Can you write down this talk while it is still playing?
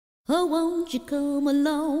Oh, won't you come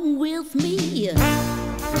along with me down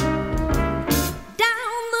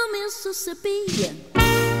the Mississippi?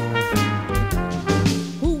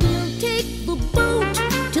 We'll take the boat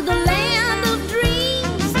to the land of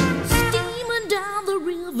dreams, steaming down the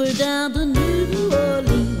river down to New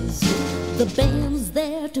Orleans. The band's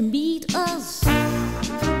there to meet us,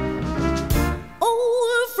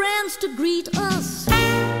 old friends to greet us.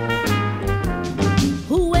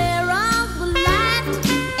 Where all the light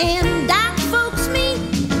and dark folks meet,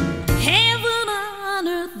 heaven on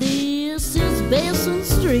earth, this is Basin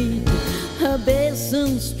Street.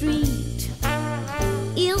 Basin Street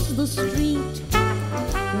is the street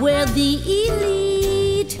where the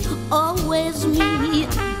elite always meet.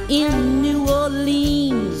 In New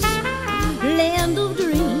Orleans, land of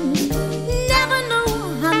dreams, never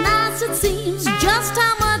know how nice it seems, just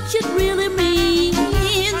how much it really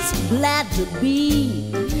means. Glad to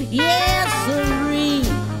be, yes sirree,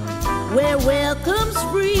 where welcome's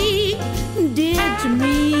free, dear to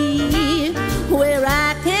me, where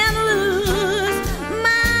I can lose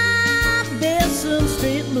my Basin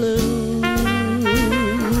Street blues.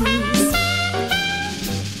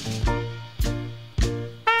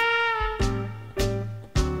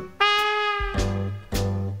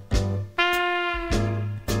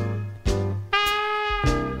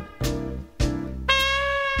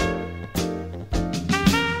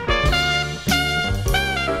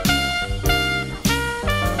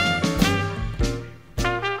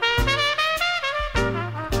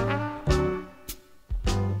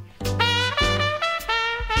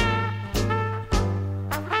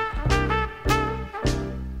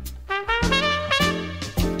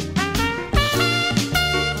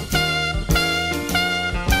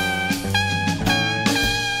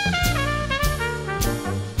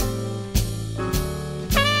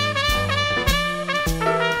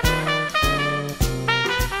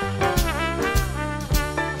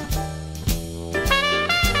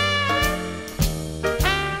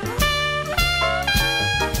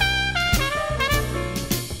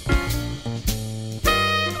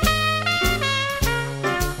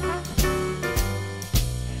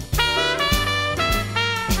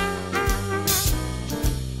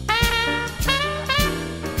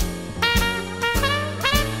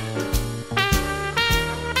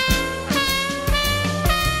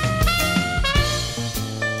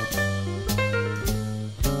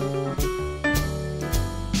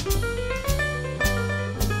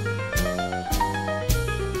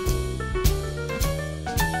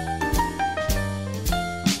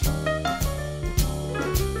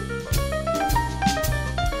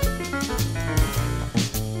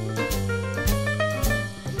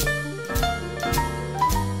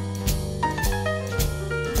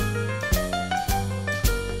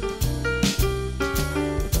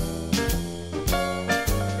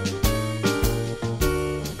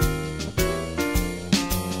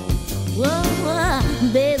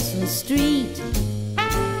 Basin Street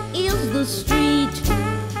is the street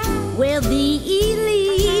where the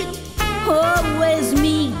elite always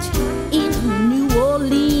meet. In New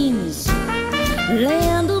Orleans,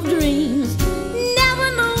 land of dreams,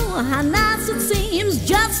 never know how nice it seems,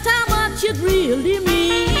 just how much it really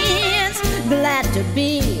means. Glad to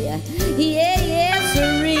be, yeah.